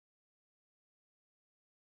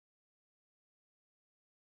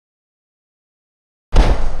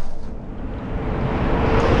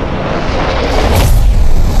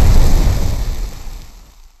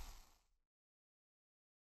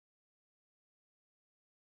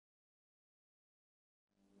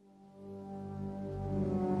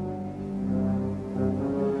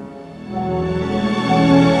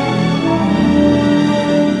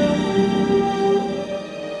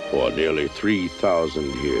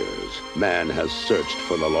2,000 years, man has searched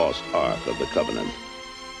for the lost Ark of the Covenant.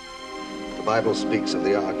 The Bible speaks of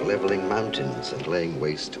the Ark leveling mountains and laying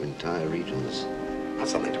waste to entire regions. Not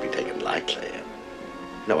something to be taken lightly.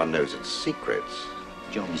 No one knows its secrets.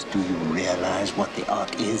 Jones, do you realize what the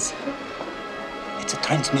Ark is? It's a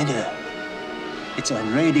transmitter. It's a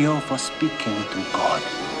radio for speaking to God.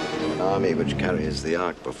 An army which carries the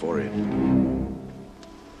Ark before it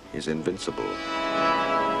is invincible.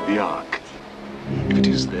 The Ark, if it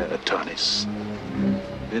is their Eternis,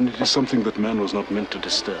 then it is something that man was not meant to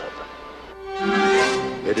disturb.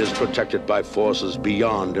 It is protected by forces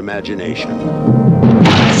beyond imagination.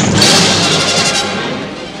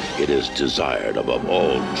 It is desired above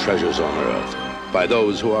all treasures on earth by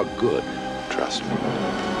those who are good, Trust me.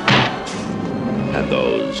 and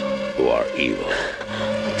those who are evil.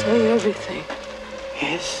 I'll tell you everything.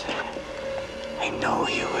 Yes, I know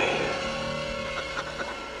you will.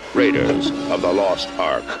 Raiders of the Lost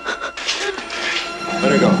Ark.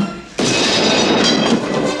 Let her go.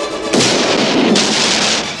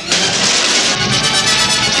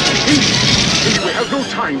 We have no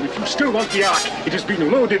time. If you still want the Ark, it has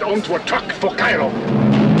been loaded onto a truck for Cairo.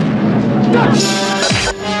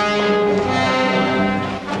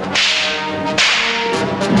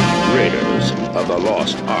 Raiders of the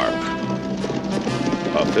Lost Ark.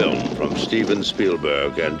 A film from Steven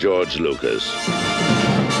Spielberg and George Lucas.